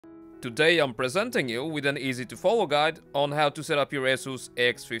Today I'm presenting you with an easy to follow guide on how to set up your ASUS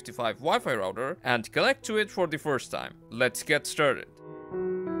AX55 Wi-Fi router and connect to it for the first time. Let's get started.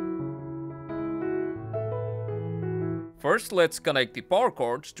 First, let's connect the power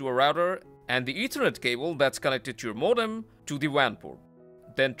cord to a router and the Ethernet cable that's connected to your modem to the WAN port.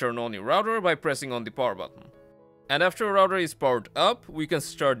 Then turn on your router by pressing on the power button. And after a router is powered up, we can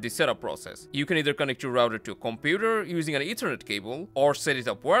start the setup process. You can either connect your router to a computer using an Ethernet cable or set it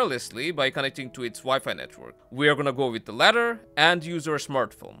up wirelessly by connecting to its Wi-Fi network. We are gonna go with the latter and use our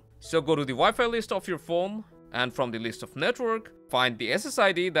smartphone. So go to the Wi-Fi list of your phone and from the list of network, find the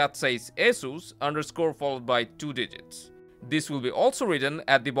SSID that says ASUS _ followed by 2 digits. This will be also written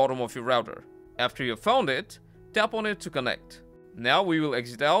at the bottom of your router. After you have found it, tap on it to connect. Now we will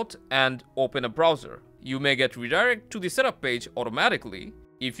exit out and open a browser. You may get redirected to the setup page automatically.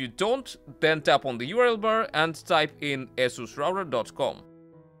 If you don't, then tap on the URL bar and type in asusrouter.com.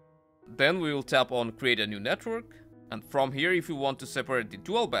 Then we will tap on create a new network, and from here, if you want to separate the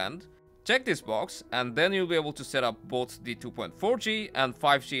dual band, check this box and then you'll be able to set up both the 2.4G and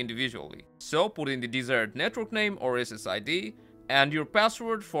 5G individually. So put in the desired network name or SSID and your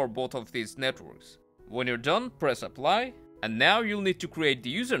password for both of these networks. When you're done, press apply. And now you'll need to create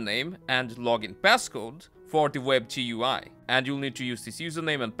the username and login passcode for the web GUI. And you'll need to use this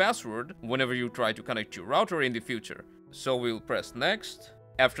username and password whenever you try to connect your router in the future. So we'll press next.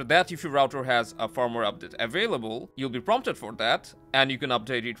 After that, if your router has a firmware update available, you'll be prompted for that and you can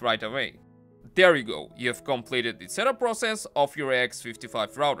update it right away. There you go, you have completed the setup process of your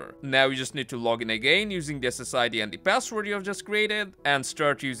AX55 router. Now you just need to log in again using the SSID and the password you have just created and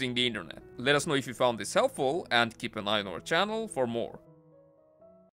start using the internet. Let us know if you found this helpful and keep an eye on our channel for more.